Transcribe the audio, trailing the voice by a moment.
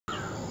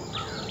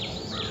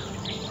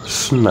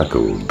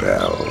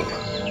Snuggledell.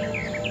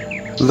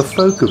 The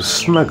folk of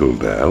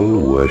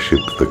Snuggledell worship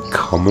the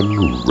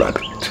common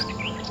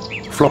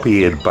rabbit.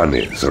 Floppy-eared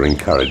bunnies are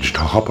encouraged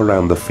to hop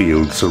around the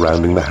fields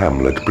surrounding the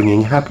hamlet,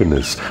 bringing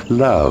happiness,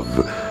 love,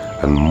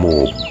 and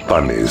more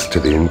bunnies to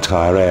the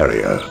entire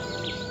area.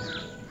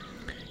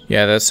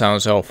 Yeah, that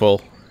sounds awful.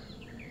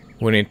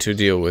 We need to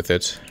deal with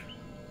it.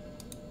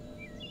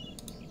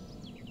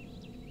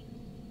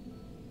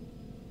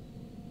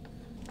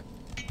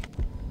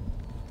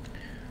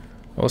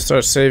 I'll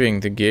start saving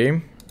the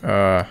game,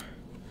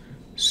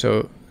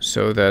 so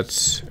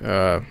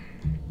that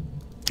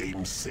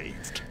Game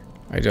saved.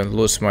 I don't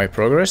lose my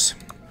progress.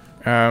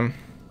 Yeah,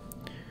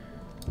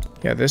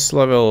 this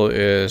level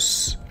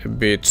is a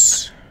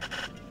bit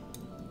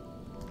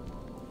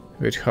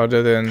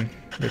harder than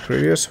the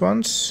previous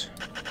ones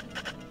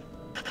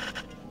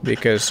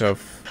because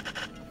of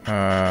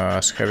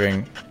us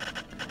having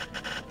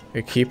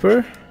a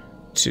keeper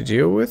to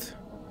deal with,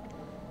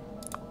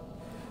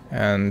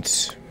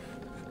 and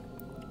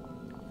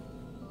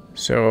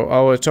so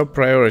our top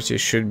priority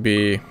should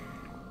be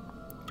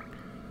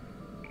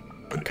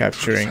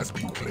capturing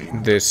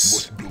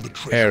this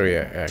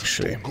area,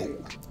 actually.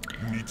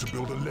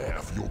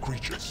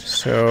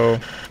 So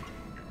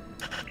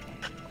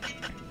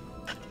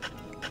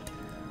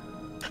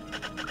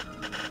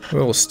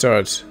we'll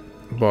start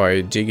by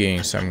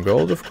digging some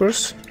gold, of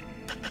course,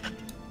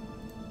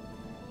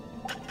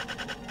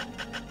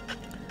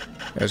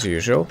 as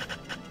usual.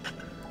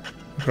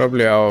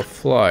 Probably our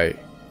fly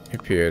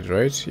appeared,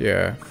 right?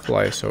 Yeah,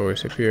 flies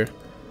always appear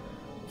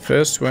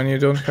first when you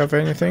don't have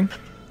anything.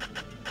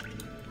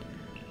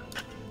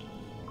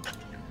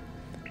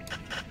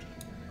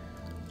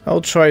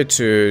 I'll try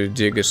to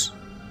dig as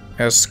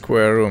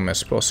square room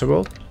as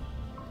possible,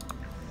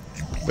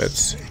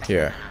 but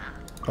yeah,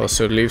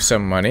 also leave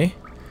some money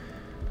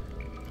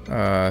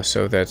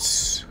so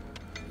that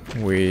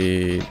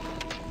we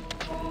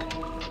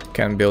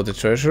can build a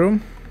treasure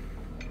room.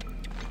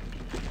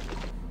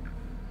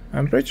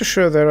 I'm pretty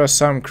sure there are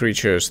some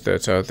creatures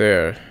that are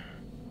there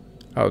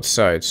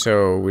outside,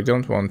 so we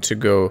don't want to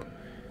go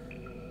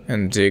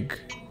and dig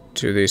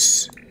to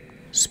this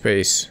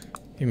space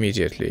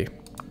immediately.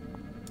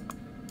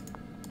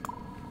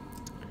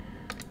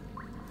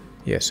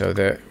 Yeah, so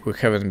that we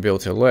haven't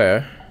built a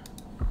lair,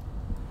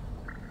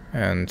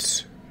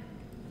 and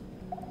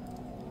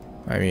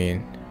I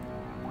mean,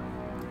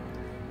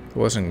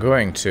 wasn't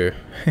going to.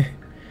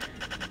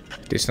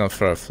 It's not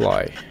for a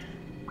fly.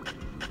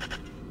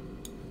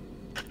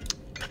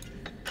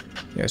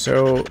 Yeah,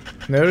 so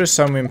there is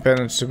some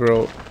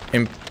impenetrable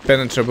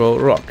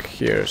rock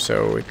here,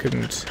 so we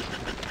couldn't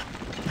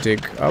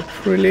dig up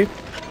really.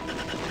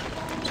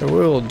 So we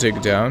will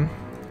dig down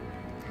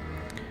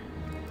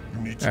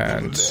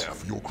and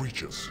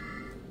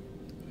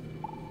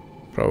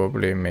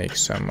probably make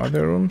some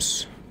other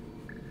rooms.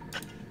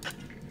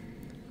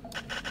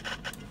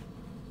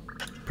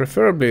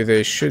 Preferably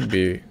they should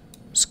be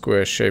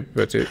square shaped,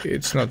 but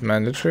it's not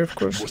mandatory, of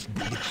course. Must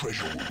build a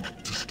treasure room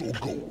to store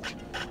gold.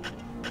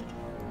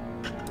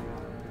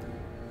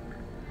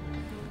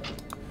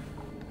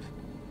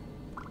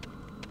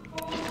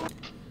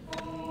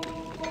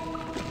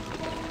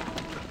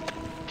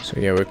 So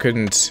yeah, we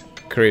couldn't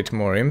create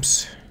more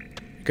imps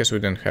because we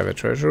don't have a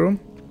treasure room.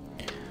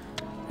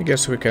 I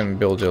guess we can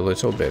build a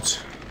little bit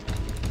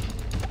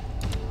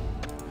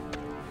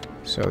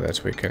so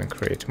that we can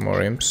create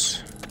more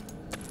imps.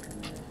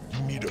 You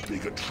need a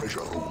bigger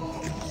treasure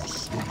room.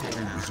 Your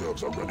gold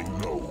reserves are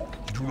running low.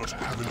 You do not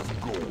have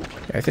enough gold.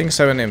 I think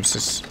 7 imps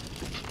is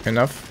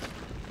enough.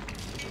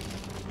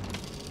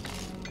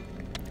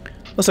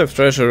 Also, if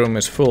treasure room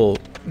is full,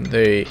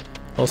 they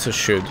also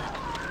should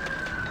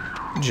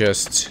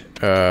just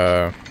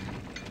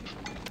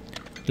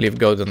leave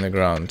gold on the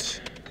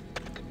ground.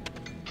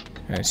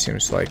 And it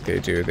seems like they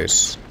do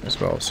this as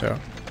well, so.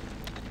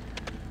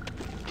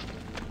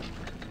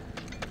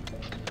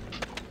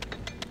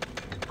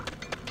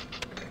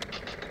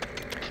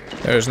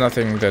 There's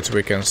nothing that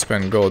we can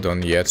spend gold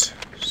on yet,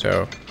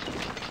 so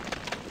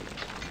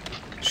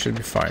should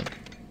be fine.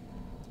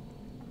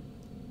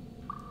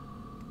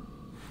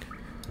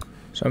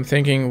 So I'm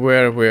thinking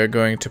where we are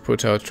going to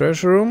put our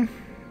treasure room,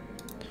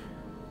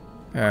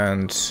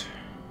 and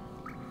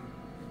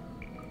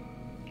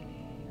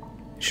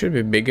it should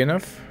be big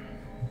enough.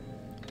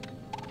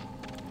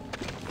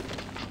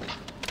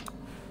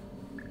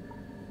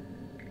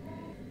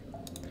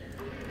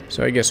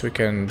 So I guess we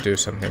can do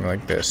something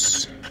like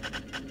this.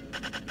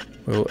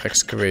 We'll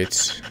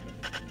excavate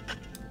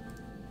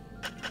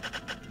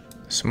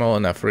a small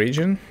enough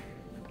region,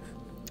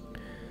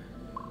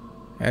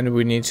 and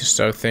we need to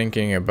start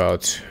thinking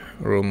about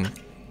room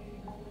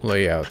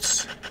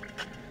layouts.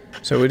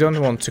 So we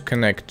don't want to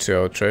connect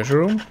to our treasure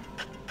room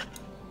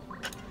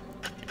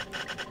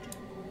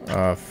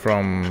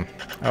from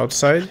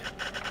outside.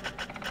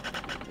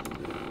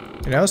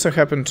 And I also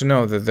happen to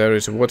know that there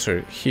is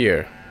water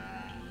here.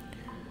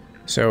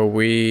 So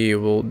we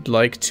would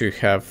like to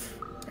have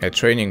a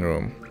training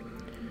room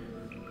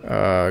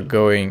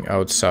going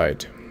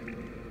outside.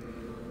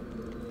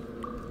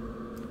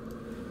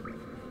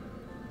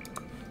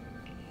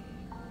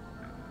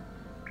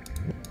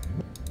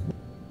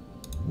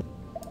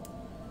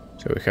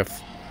 So we have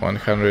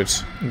 100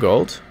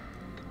 gold.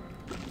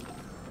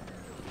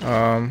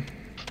 And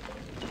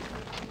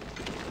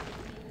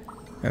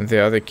the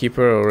other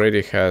keeper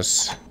already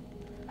has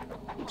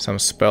some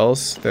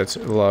spells that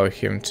allow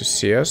him to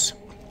see us.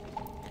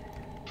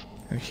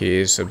 And he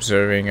is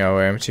observing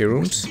our empty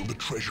rooms.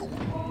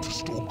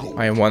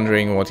 I'm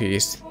wondering what he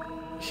is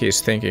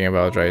thinking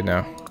about right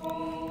now.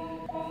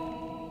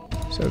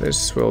 So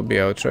this will be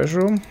our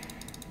treasure room.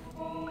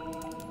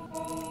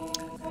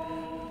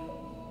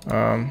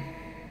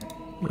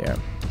 Yeah.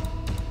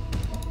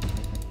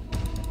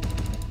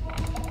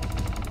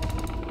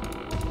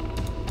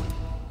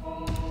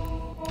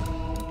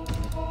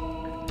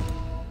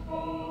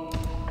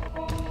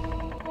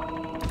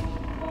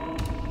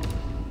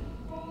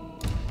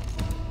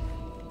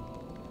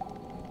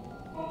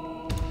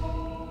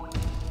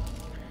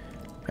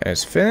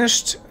 It's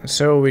finished,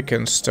 so we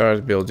can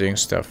start building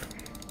stuff.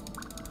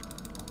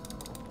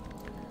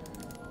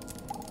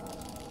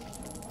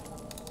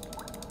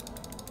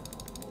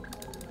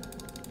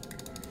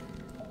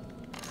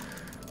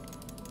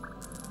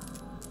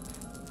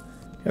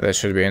 Yeah, that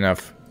should be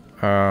enough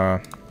for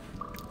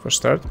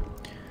start.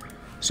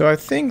 So I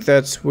think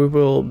that we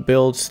will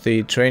build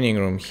the training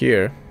room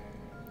here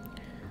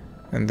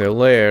and the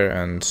lair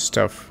and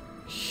stuff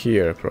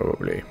here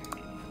probably.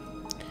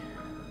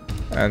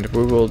 And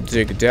we will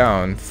dig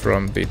down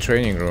from the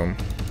training room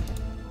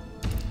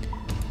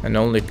and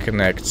only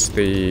connect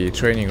the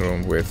training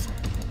room with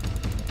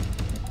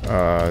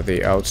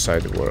the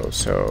outside world,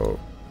 so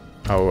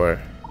our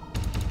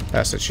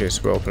passage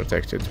is well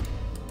protected.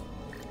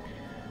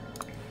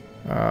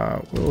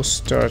 We'll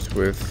start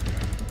with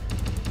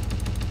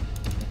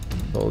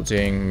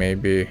building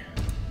maybe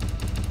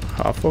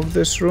half of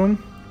this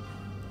room,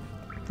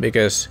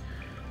 because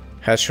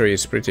hatchery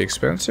is pretty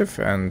expensive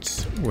and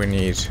we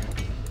need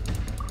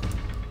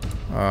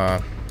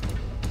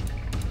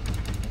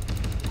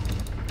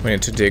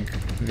to dig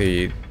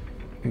the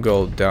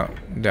gold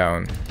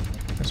down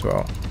as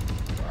well.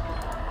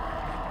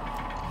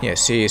 Yeah,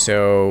 see,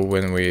 so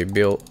when we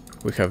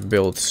have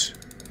built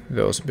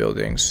those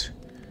buildings,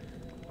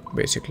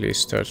 basically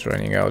start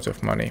running out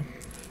of money.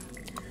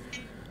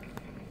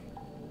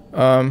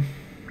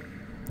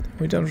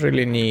 We don't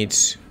really need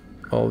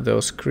all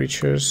those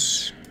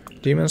creatures.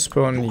 Demon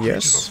spawn,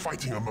 yes.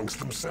 Fighting amongst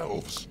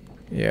themselves.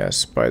 Yeah,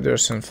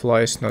 spiders and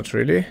flies, not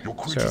really. Your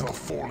creatures So are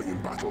falling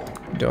in battle.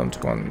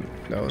 don't want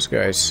those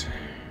guys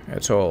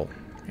at all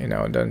in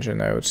our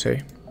dungeon, I would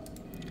say.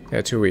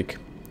 They're too weak.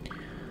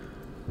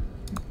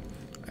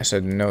 I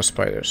said no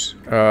spiders.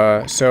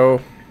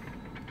 So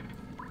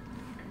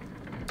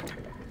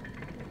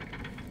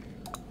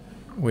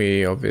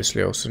we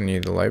obviously also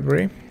need a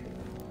library.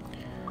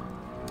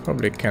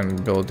 Probably can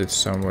build it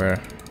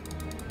somewhere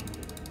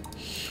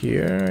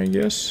here, I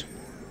guess.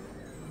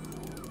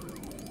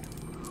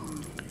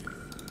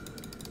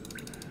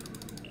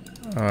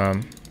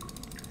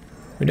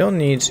 We don't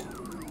need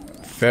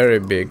very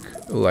big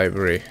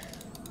library,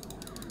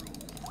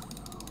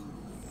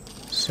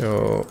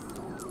 so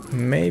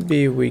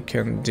maybe we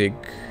can dig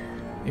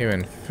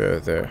even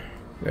further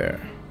there.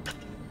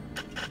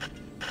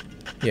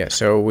 Yeah,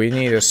 so we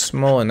need a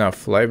small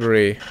enough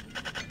library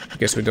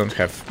because we don't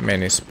have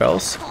many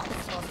spells.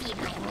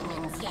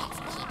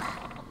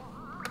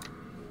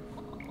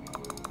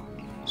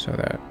 So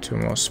there are 2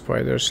 more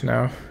spiders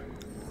now.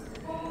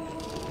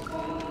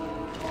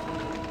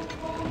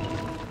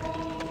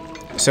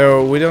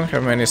 So we don't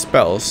have many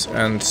spells,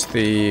 and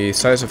the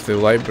size of the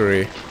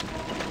library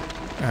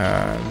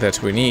that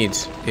we need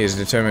is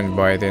determined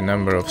by the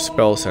number of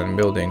spells and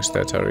buildings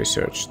that are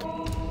researched,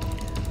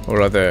 or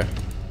rather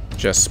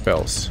just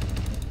spells.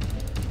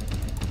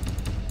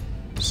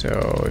 So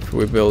if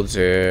we build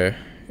an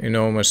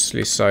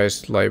enormously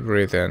sized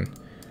library, then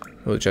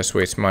we'll just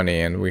waste money,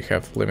 and we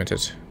have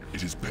limited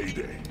It is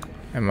payday.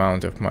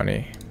 amount of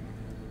money.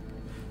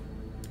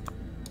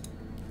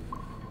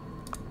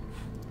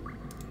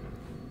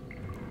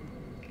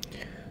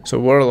 So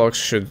warlocks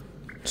should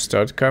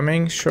start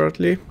coming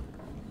shortly.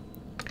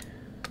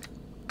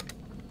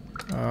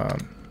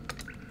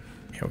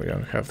 Yeah, we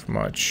don't have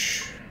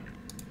much.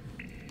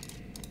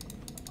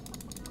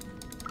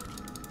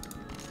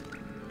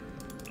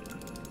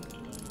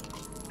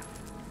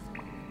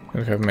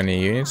 Don't have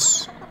many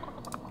units.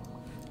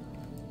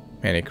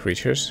 Many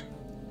creatures.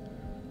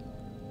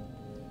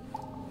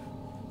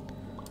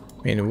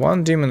 I mean,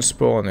 1 demon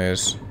spawn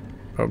is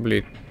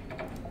probably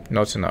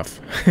not enough.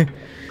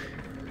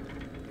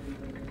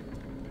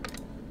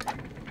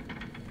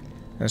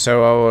 And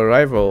so our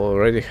rival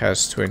already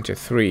has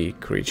 23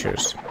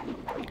 creatures.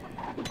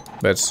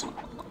 But,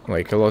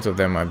 like, a lot of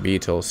them are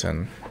beetles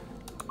and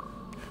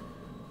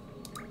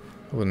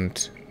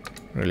wouldn't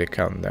really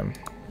count them.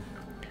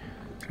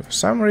 So for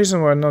some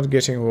reason we're not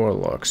getting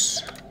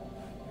warlocks,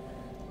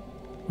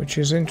 which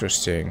is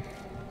interesting.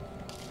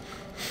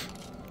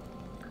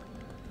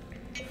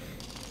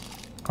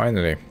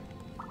 Finally.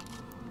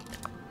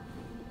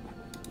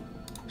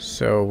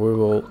 So we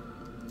will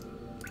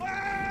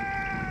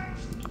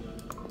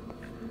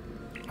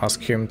ask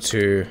him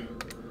to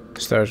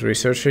start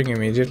researching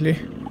immediately.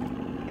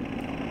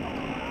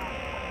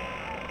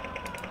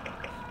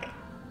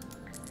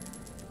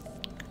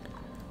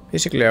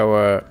 Basically,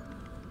 our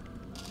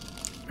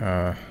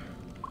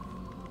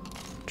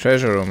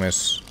treasure room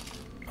is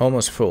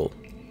almost full,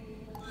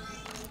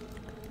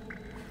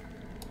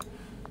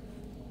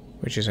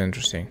 which is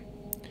interesting.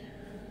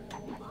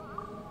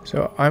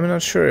 So I'm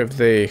not sure if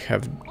they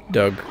have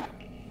dug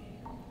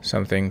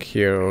something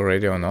here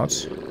already or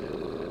not.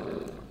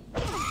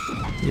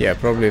 Yeah,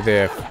 probably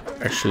they're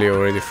actually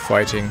already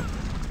fighting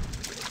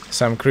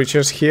some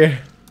creatures here.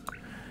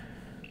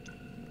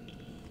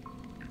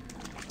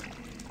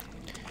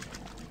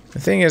 The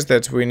thing is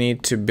that we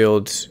need to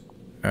build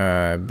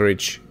a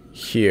bridge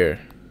here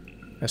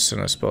as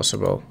soon as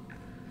possible.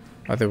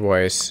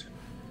 Otherwise,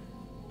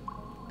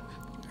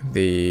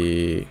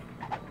 the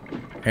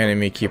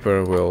enemy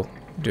keeper will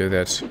do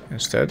that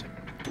instead.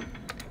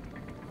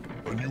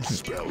 A new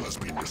spell has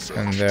been researched.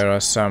 And there are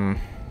some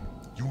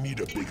You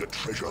need a bigger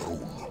treasure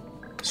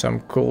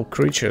room. cool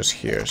creatures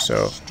here,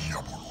 so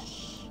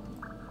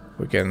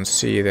we can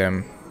see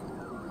them.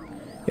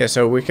 Yeah,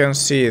 so we can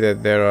see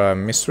that there are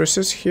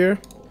mistresses here.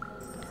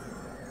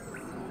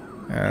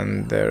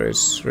 And there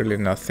is really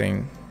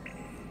nothing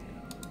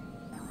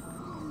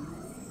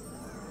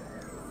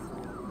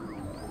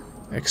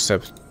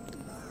except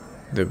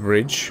the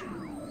bridge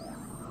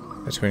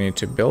that we need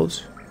to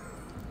build.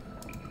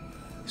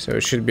 So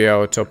it should be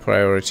our top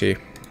priority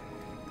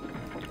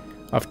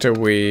after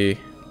we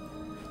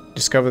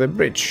discover the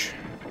bridge.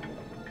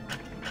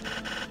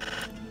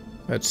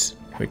 But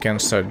we can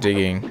start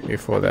digging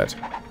before that.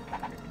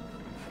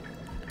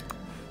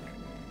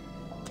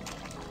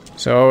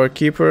 So our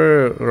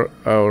keeper,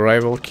 our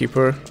rival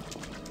keeper,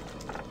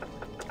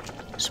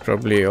 is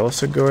probably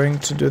also going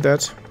to do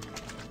that.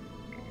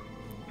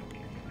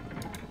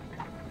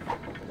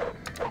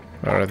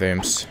 Where are the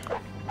imps?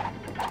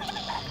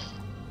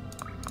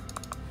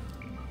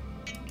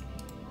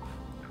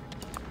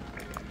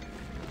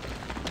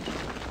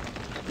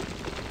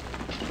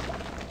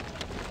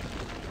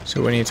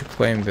 So we need to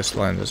claim this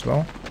land as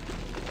well.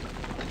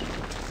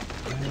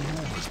 A new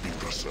room has been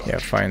researched. Yeah,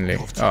 finally. You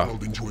have Oh,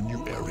 traveled into a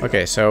new area.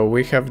 okay. So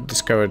we have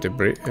discovered the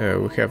bridge.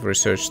 We have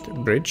researched the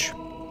bridge,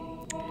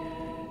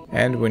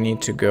 and we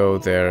need to go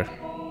there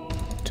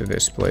to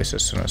this place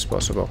as soon as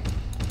possible.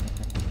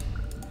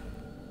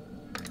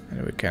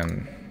 And we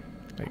can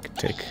like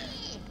take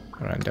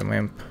a random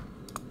imp.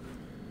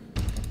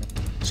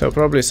 So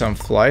probably some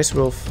flies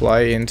will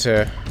fly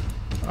into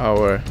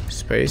our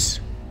space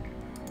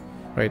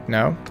right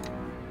now.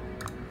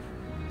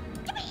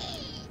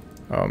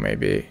 Or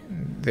maybe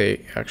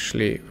they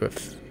actually were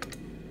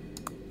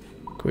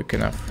quick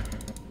enough.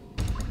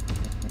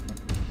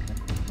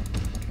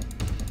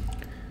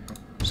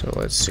 So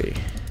let's see.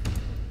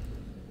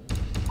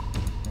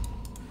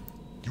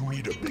 You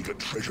need a bigger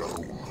treasure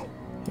room.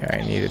 Yeah,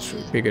 I need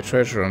a bigger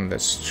treasure room,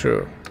 that's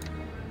true.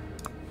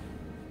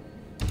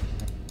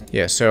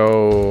 Yeah,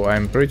 so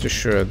I'm pretty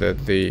sure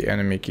that the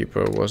enemy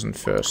keeper wasn't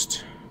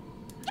first.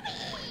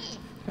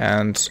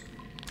 And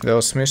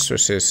those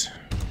mistresses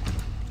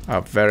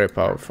are very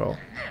powerful.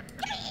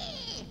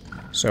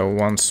 So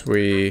once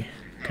we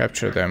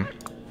capture them,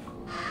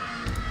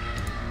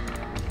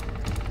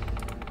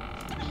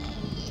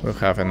 we'll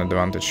have an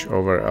advantage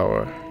over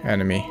our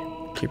enemy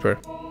keeper.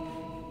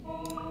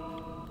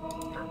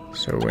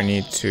 So we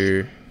need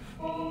to...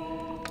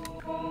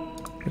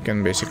 We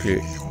can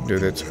basically do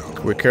that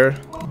quicker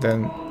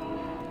than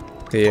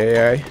the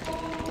AI.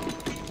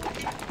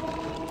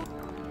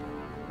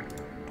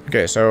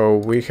 Okay, so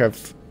we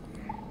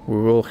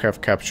will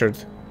have captured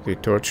the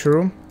torture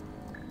room.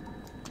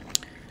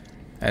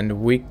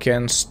 And we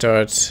can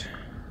start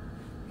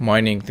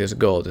mining this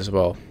gold as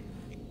well.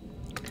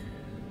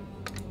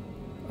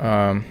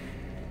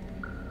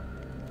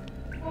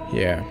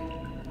 Yeah.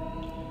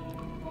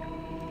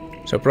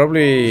 So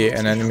probably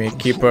an enemy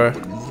keeper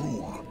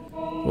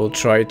will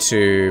try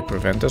to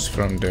prevent us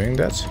from doing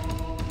that.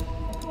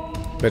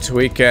 But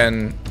we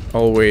can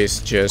always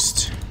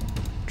just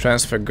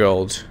transfer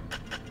gold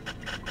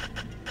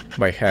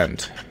by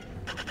hand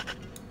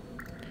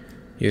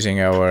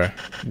using our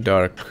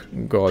dark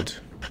god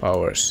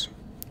powers.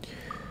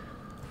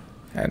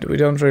 And we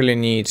don't really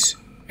need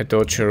a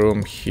torture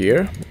room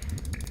here.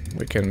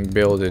 We can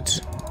build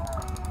it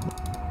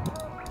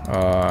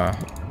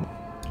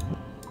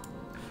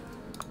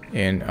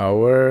in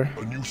our...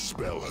 A new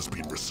spell has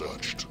been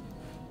researched.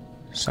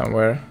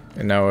 Somewhere,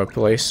 in our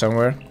place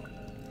somewhere.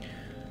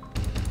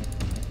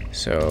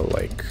 So,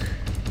 like,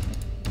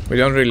 we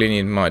don't really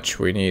need much.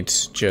 We need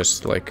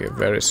just, like, a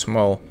very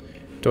small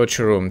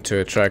torture room to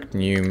attract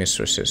new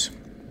mistresses.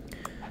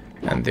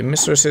 And the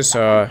mistresses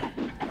are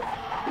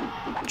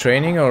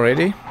training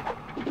already.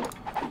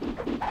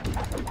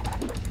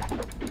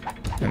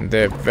 And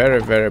they're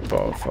very, very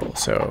powerful,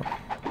 so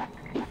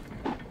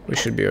we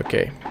should be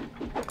okay.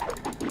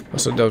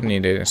 Also don't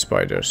need any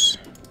spiders.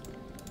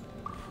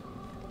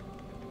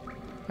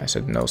 I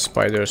said no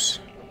spiders.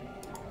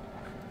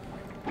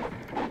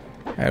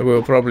 And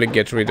we'll probably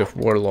get rid of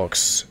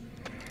warlocks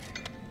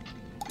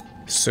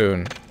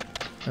soon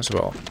as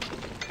well.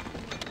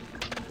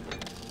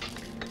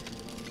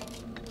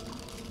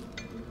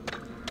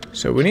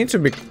 So we need to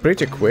be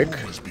pretty quick.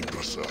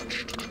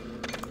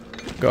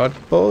 Guard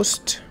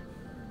post.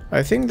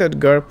 I think that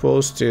guard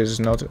post does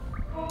not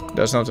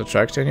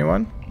attract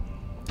anyone.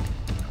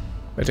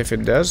 But if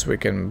it does, we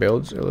can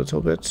build a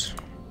little bit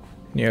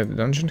near the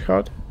dungeon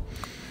heart.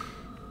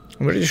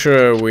 I'm pretty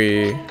sure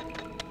we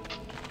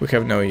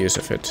have no use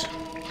of it.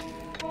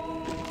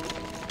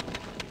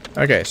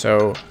 Okay,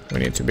 so we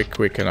need to be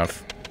quick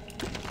enough.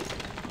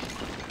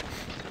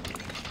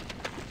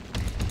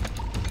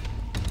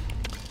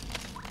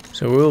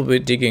 So we will be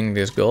digging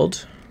this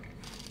gold.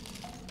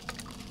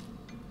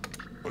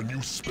 A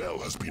new spell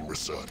has been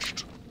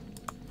researched.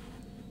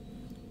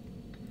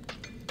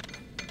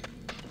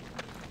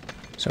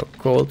 So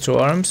call to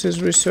arms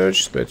is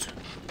researched, but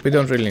we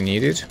don't really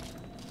need it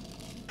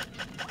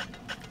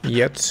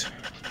yet,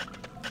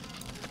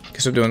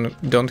 because we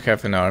don't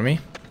have an army.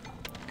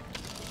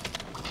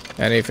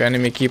 And if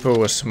enemy keeper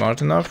was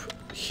smart enough,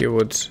 he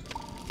would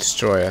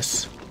destroy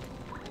us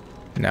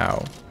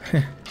now.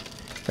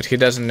 But he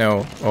doesn't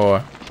know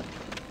or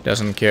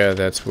doesn't care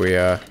that we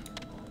are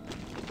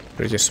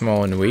pretty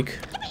small and weak.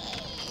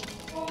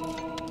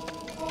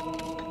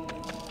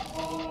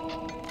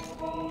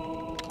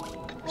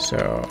 So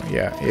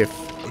yeah,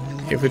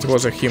 if it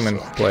was a human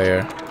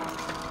player,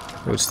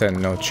 we would stand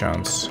no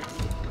chance,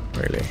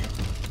 really.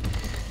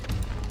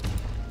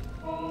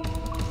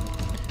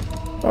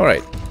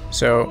 Alright,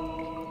 so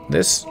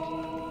this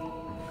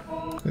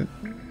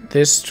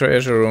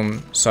treasure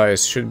room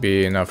size should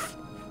be enough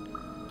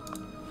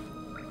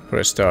for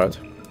a start.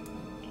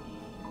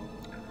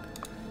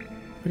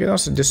 We can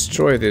also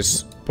destroy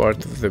this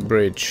part of the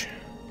bridge,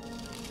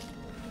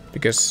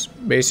 because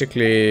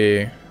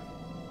basically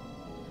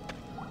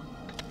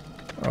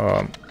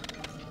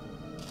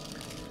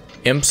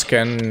imps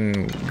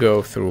can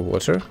go through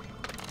water.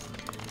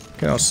 We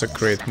can also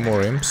create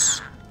more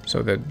imps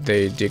so that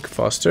they dig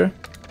faster,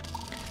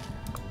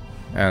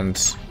 and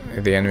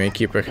the enemy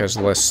keeper has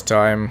less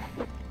time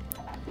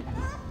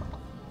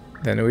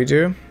than we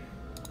do.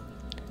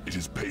 It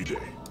is payday.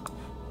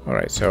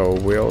 Alright, so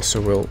we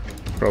also will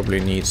probably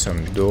need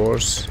some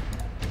doors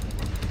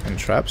and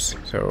traps,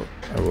 so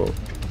I will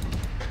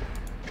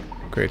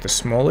create a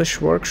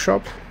smallish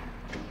workshop.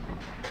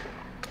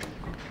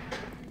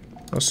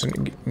 Also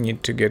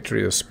need to get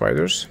rid of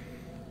spiders.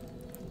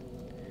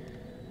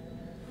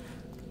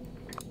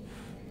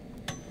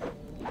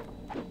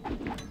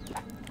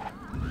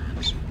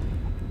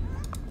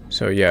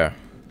 So yeah,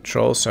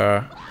 trolls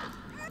are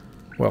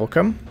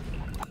welcome.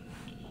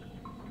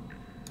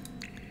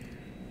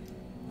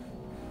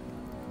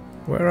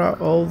 Where are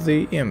all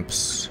the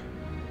imps?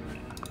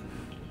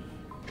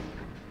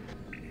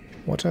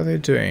 What are they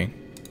doing?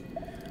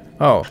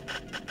 Oh,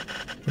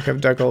 we have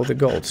dug all the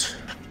gold.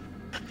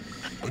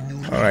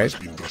 Alright.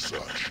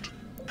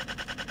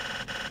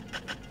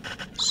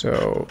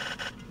 So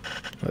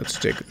let's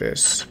dig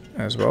this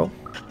as well.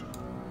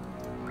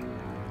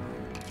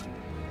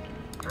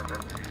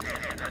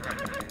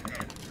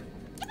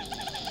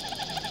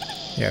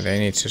 Yeah, they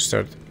need to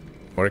start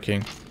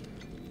working.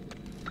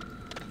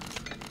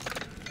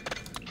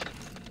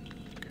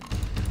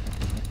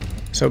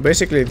 So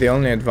basically the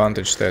only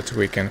advantage that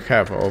we can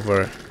have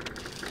over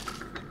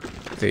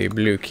the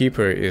blue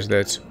keeper is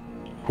that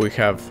we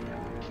have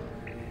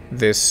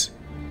this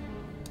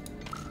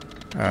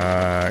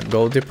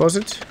gold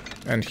deposit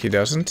and he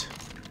doesn't.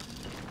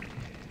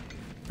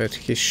 But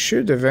he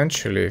should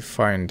eventually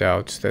find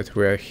out that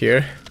we're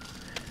here.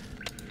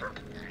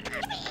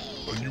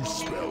 A new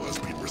spell has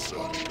been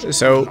researched.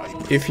 So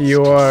if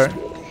you are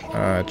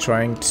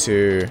trying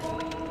to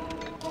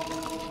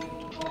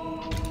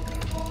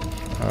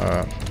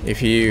if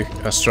you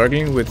are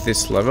struggling with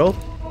this level,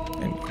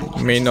 and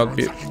you may not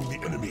be,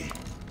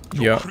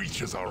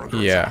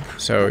 yeah,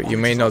 so you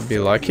may not be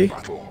lucky,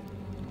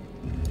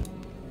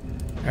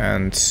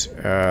 and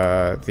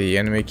the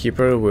enemy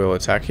keeper will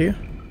attack you.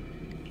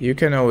 You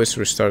can always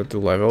restart the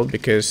level,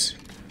 because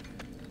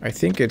I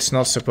think it's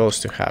not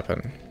supposed to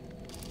happen.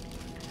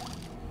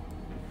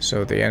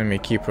 So the enemy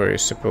keeper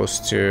is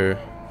supposed to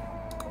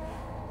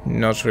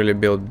not really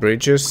build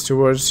bridges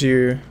towards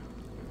you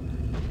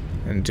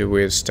and do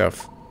weird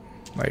stuff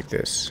like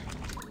this.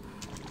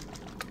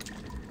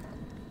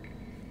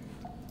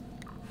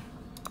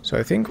 So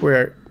I think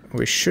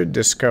we should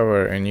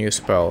discover a new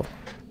spell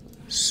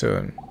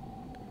soon.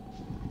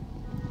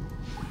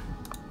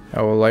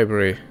 Our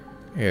library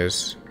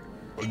is...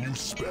 A new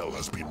spell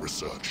has been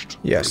researched.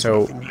 Yeah,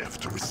 so Nothing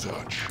left to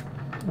research.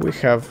 we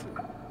have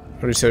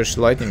researched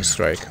Lightning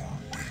Strike.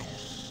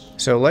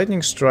 So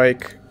Lightning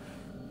Strike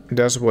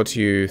does what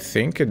you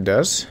think it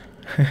does.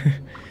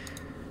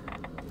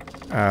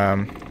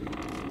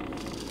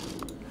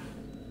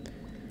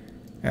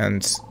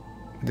 And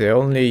the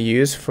only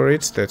use for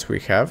it that we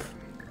have,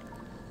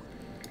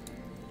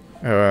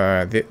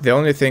 the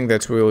only thing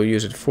that we'll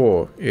use it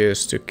for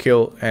is to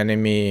kill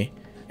enemy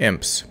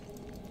imps.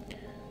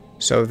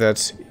 So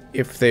that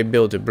if they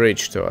build a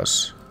bridge to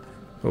us,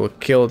 we'll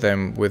kill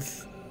them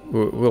with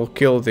we'll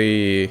kill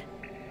the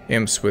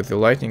imps with the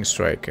lightning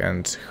strike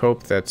and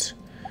hope that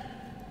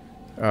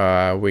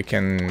we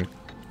can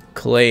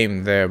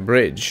claim their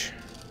bridge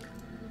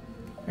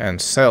and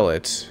sell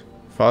it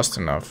fast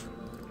enough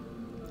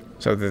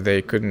so that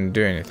they couldn't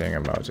do anything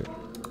about it.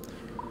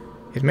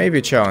 It may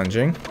be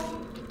challenging,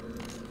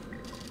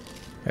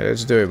 but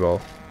it's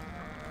doable.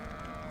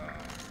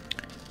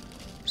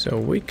 So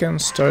we can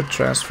start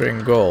transferring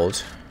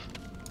gold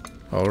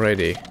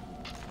already.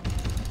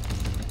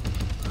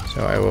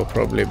 So I will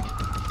probably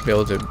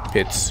build a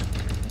bit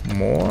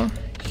more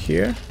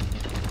here.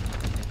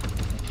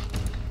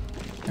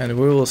 And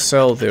we will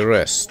sell the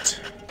rest.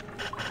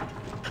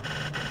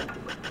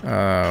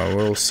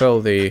 We'll sell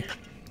the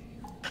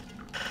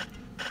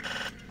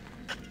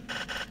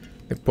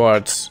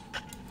parts,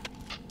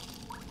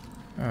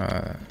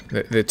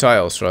 the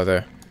tiles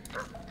rather,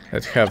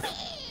 that have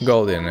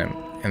gold in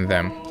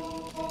them,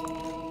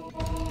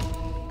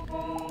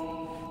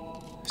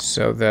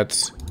 so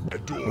that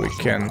we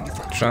can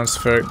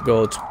transfer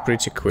gold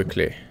pretty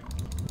quickly.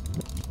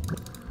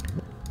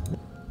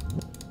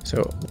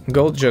 So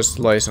gold just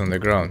lies on the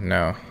ground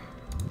now,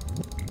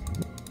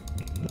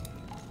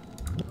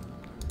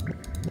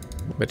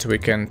 but we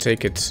can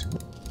take it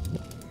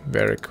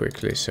very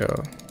quickly, so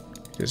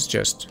it's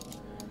just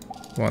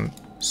one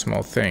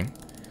small thing.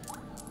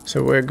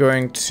 So we're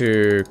going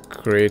to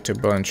create a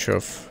bunch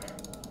of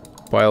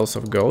piles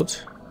of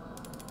gold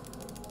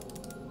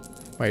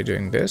by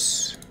doing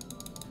this,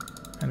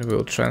 and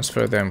we'll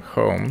transfer them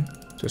home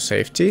to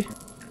safety.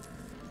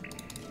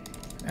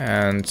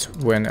 And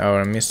when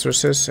our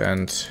mistresses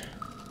and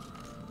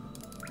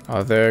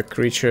other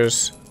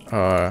creatures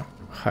are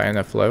high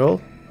enough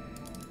level,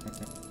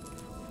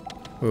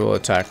 we will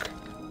attack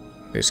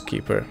this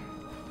keeper.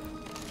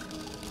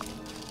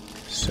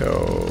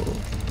 So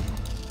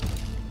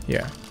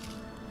yeah.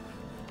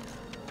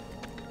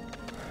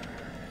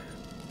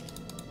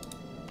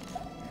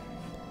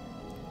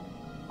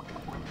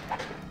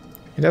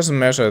 It doesn't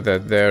matter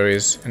that there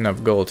is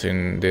enough gold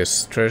in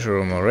this treasure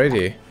room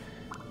already.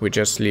 We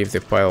just leave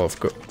the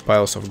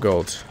piles of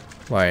gold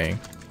lying.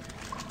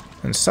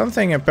 And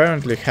something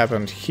apparently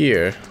happened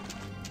here.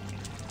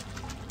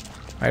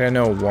 I don't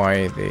know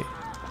why the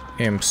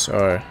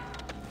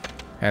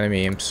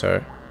enemy imps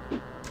are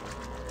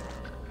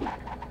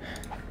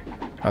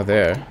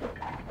there.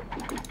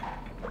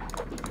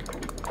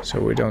 So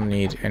we don't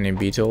need any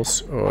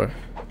beetles or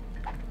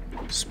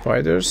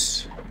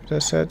spiders, as I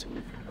said.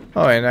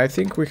 Oh, and I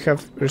think we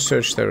have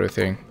researched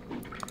everything.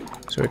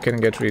 So we can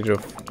get rid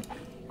of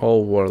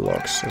all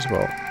warlocks as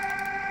well.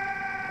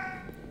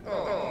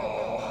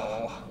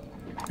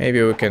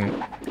 Maybe we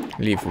can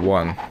leave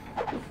one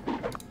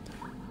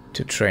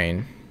to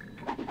train.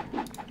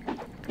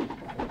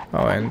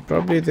 Oh, and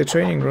probably the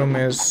training room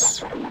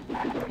is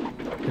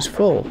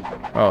full.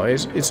 Oh,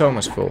 it's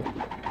almost full.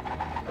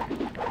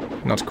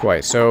 Not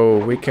quite, so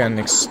we can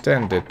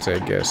extend it, I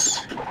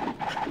guess.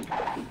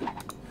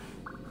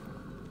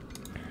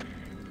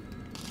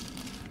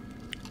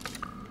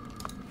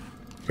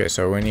 Okay,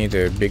 so we need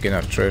a big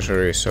enough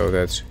treasury so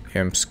that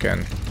imps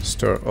can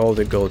store all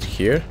the gold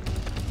here.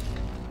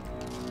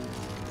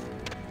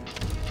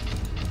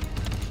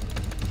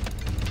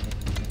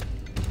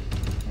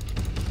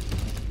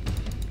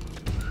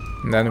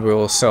 And then we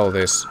will sell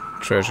this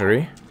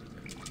treasury,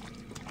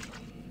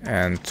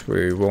 and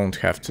we won't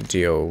have to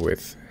deal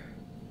with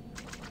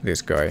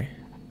this guy.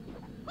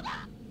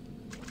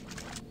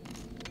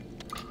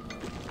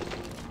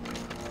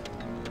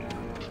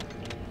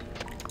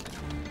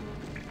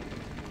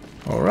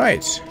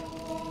 Alright.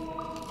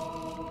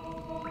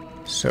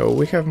 So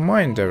we have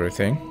mined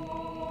everything.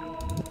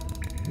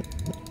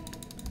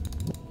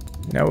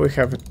 Now we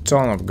have a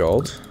ton of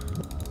gold.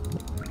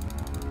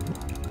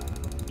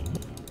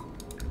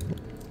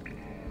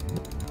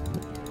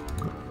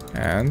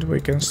 And we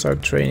can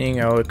start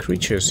training our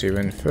creatures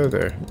even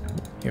further,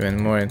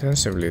 even more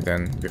intensively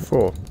than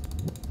before.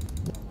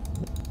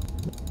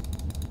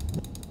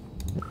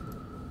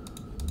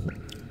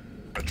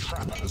 A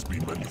trap has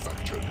been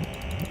manufactured.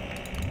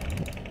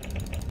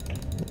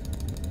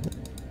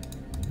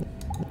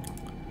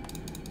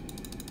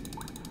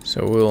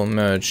 So we'll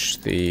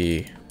merge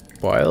the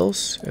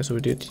piles as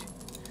we did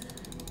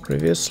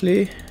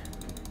previously.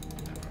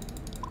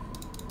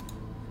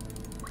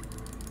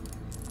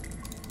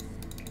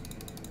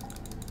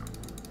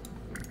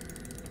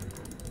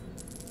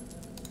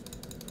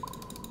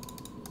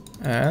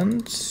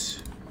 And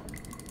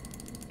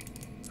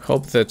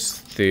hope that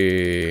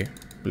the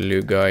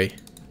blue guy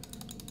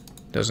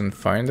doesn't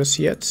find us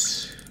yet.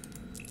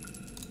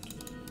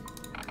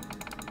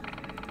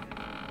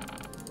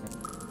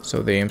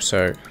 So the imps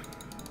are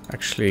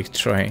actually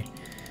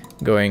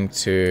going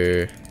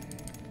to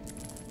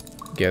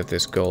get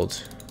this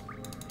gold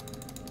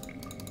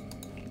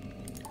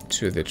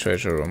to the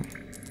treasure room.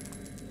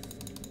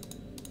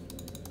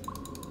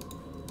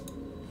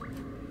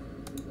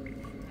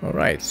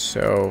 Alright,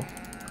 so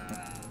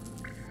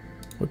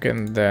we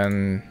can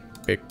then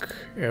pick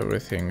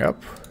everything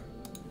up.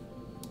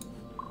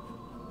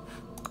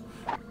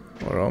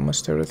 or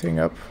almost everything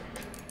up.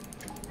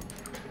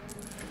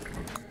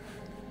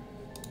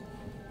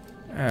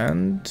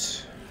 And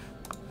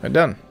we're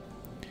done.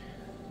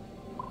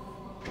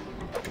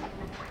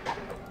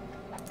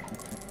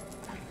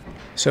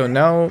 So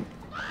now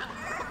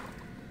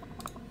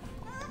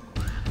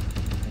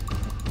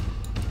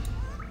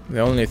the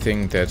only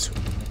thing that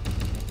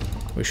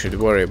we should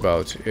worry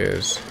about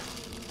is,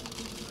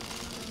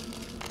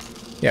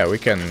 yeah, we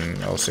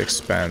can also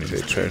expand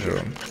the treasure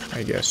room,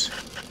 I guess.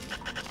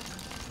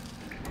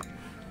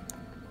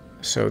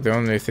 So the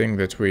only thing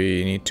that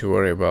we need to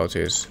worry about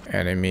is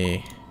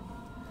enemy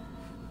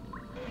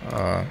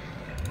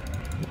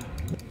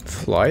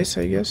flies,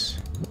 I guess,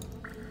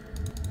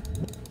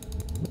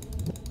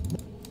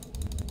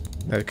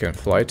 that can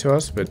fly to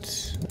us,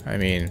 but I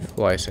mean,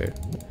 flies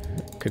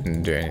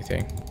couldn't do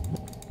anything.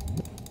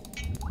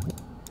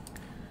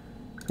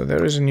 So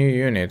there is a new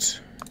unit,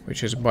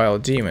 which is Bile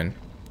Demon,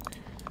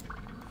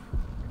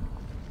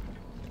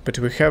 but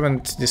we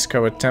haven't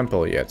discovered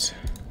Temple yet,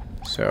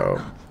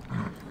 so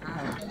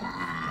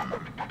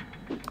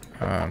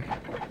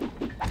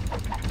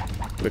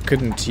we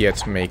couldn't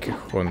yet make a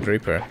Horned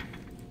Reaper.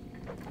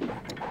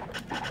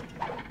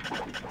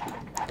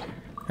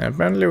 And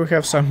apparently we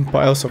have some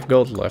piles of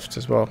gold left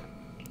as well.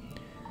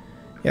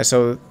 Yeah,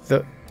 so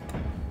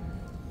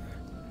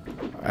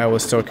I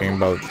was talking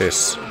about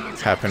this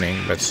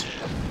happening, but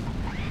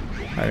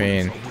I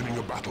mean,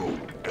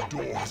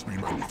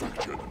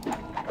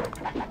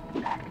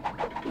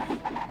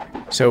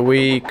 so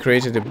we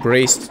created a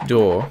braced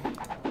door,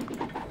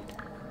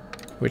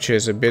 which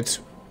is a bit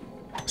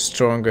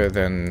stronger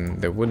than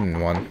the wooden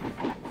one,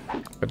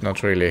 but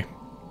not really.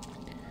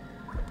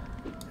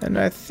 And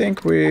I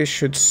think we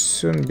should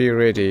soon be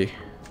ready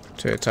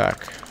to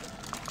attack.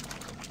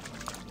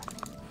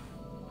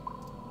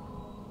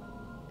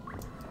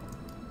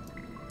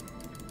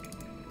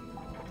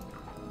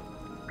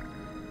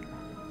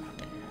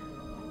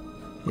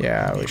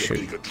 Yeah, we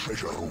should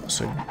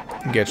also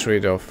get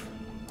rid of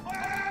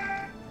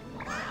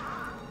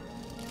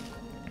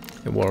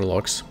the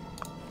warlocks.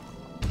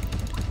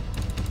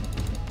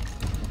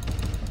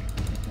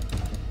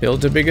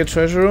 Build a bigger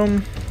treasure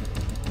room.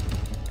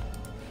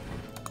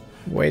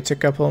 Wait a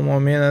couple more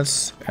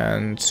minutes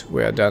and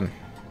we are done.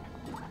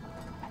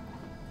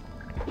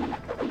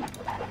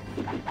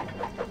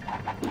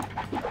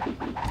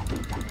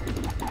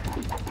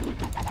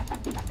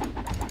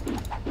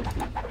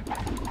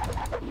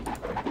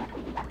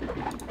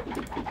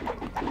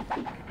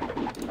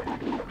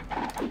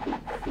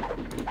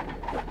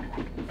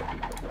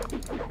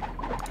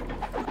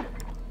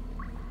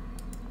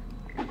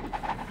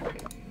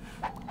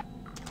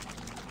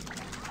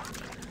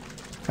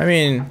 I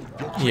mean,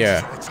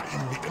 yeah.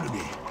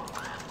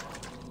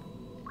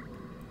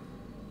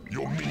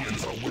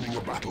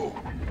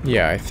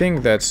 Yeah, I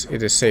think that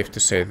it is safe to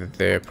say that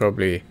they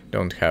probably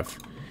don't have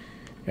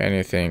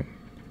anything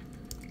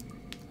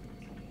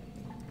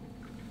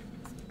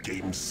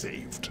Game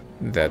saved.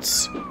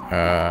 that's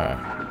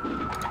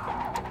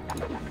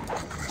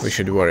we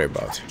should worry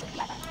about.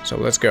 So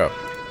let's go.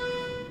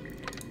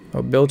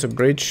 I'll build a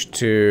bridge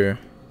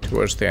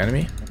towards the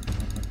enemy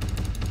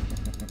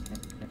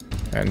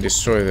and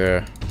destroy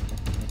their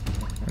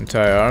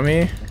entire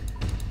army.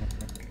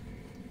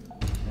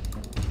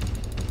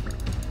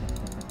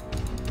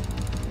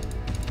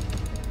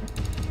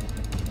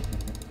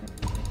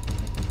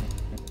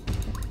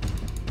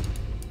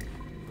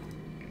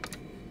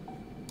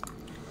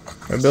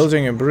 We're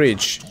building a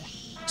bridge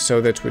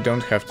so that we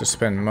don't have to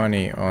spend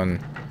money on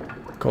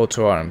call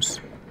to arms.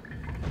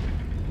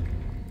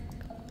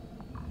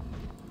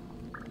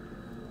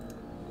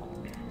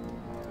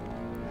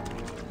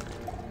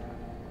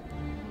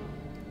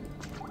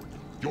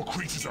 Your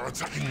creatures are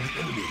attacking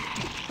the enemy.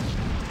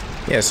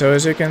 Yeah, so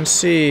as you can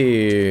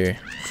see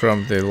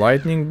from the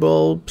lightning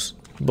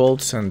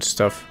bolts and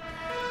stuff,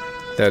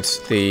 that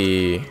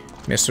the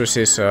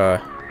mistresses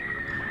are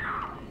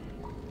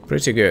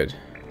pretty good.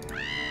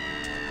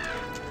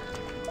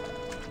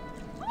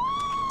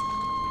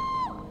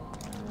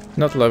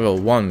 Not level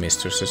 1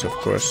 mistresses, of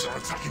course. Are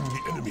attacking the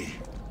enemy.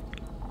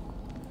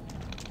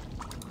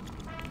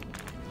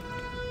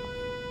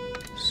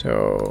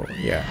 So,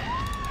 yeah.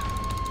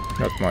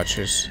 Not much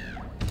is...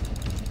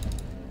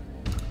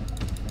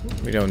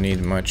 We don't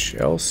need much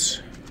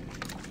else.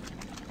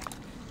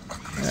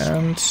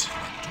 And...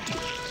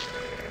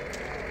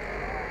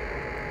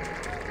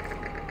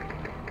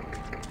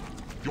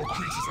 Your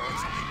creatures are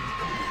attacking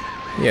the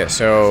enemy. yeah,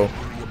 so...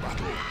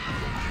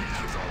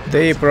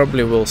 They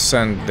probably will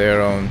send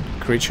their own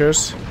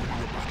creatures.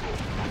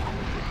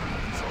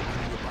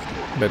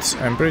 But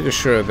I'm pretty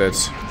sure that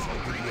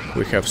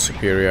we have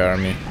superior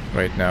army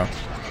right now.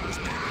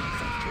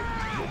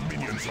 Your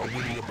minions are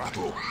winning a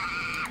battle.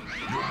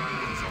 Your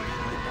minions are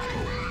winning a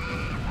battle.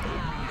 Your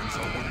minions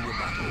are winning a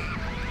battle.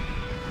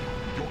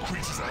 Your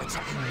creatures are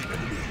attacking the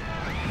enemy.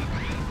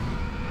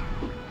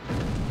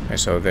 And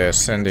so they're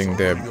sending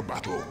their Winning a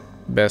battle.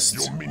 best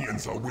Your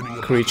minions are winning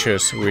a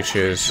creatures, which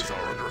is battle.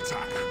 Are under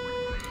attack.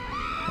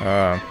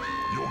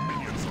 Your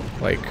minions are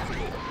winning like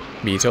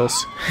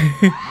Beatles.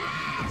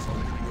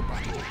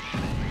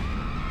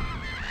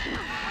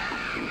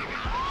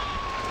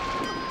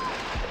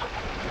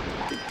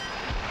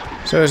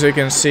 So as you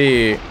can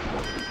see,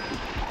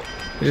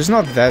 it is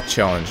not that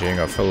challenging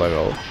of a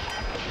level,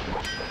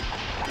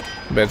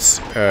 but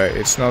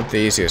it's not the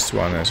easiest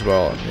one as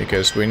well,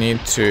 because we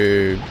need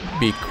to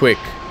be quick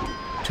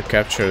to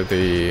capture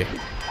the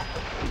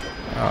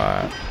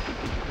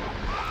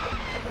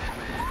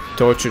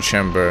torture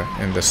chamber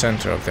in the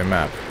center of the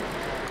map.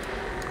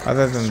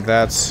 Other than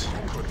that,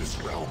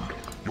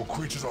 your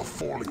creatures are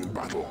falling in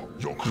battle.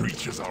 Your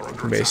creatures are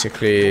under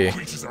basically, attack.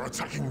 Your creatures are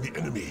attacking the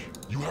enemy.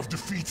 You have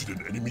defeated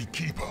an enemy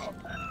keeper.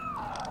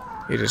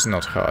 it is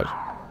not hard.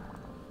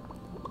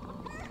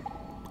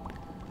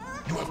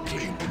 You have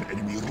claimed an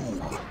enemy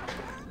room.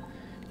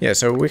 Yeah,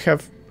 so we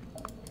have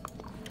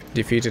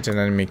defeated an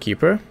enemy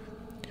keeper,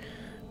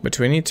 but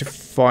we need to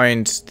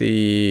find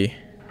the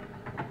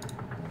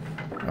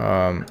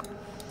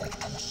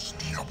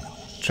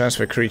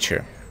transfer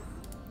creature.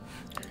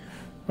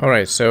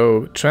 Alright,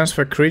 so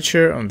transfer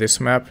creature on this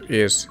map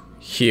is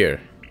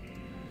here.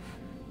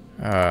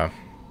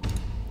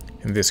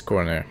 In this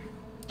corner.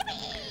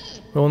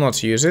 We will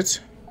not use it,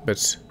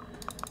 but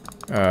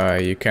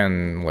you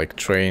can like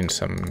train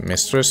some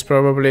mistress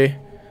probably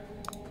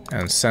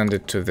and send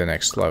it to the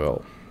next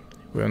level.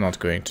 We're not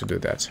going to do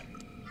that.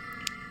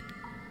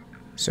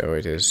 So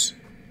it is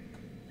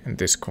in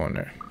this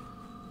corner.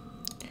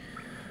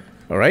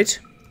 Alright,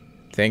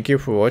 thank you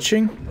for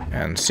watching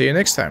and see you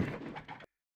next time.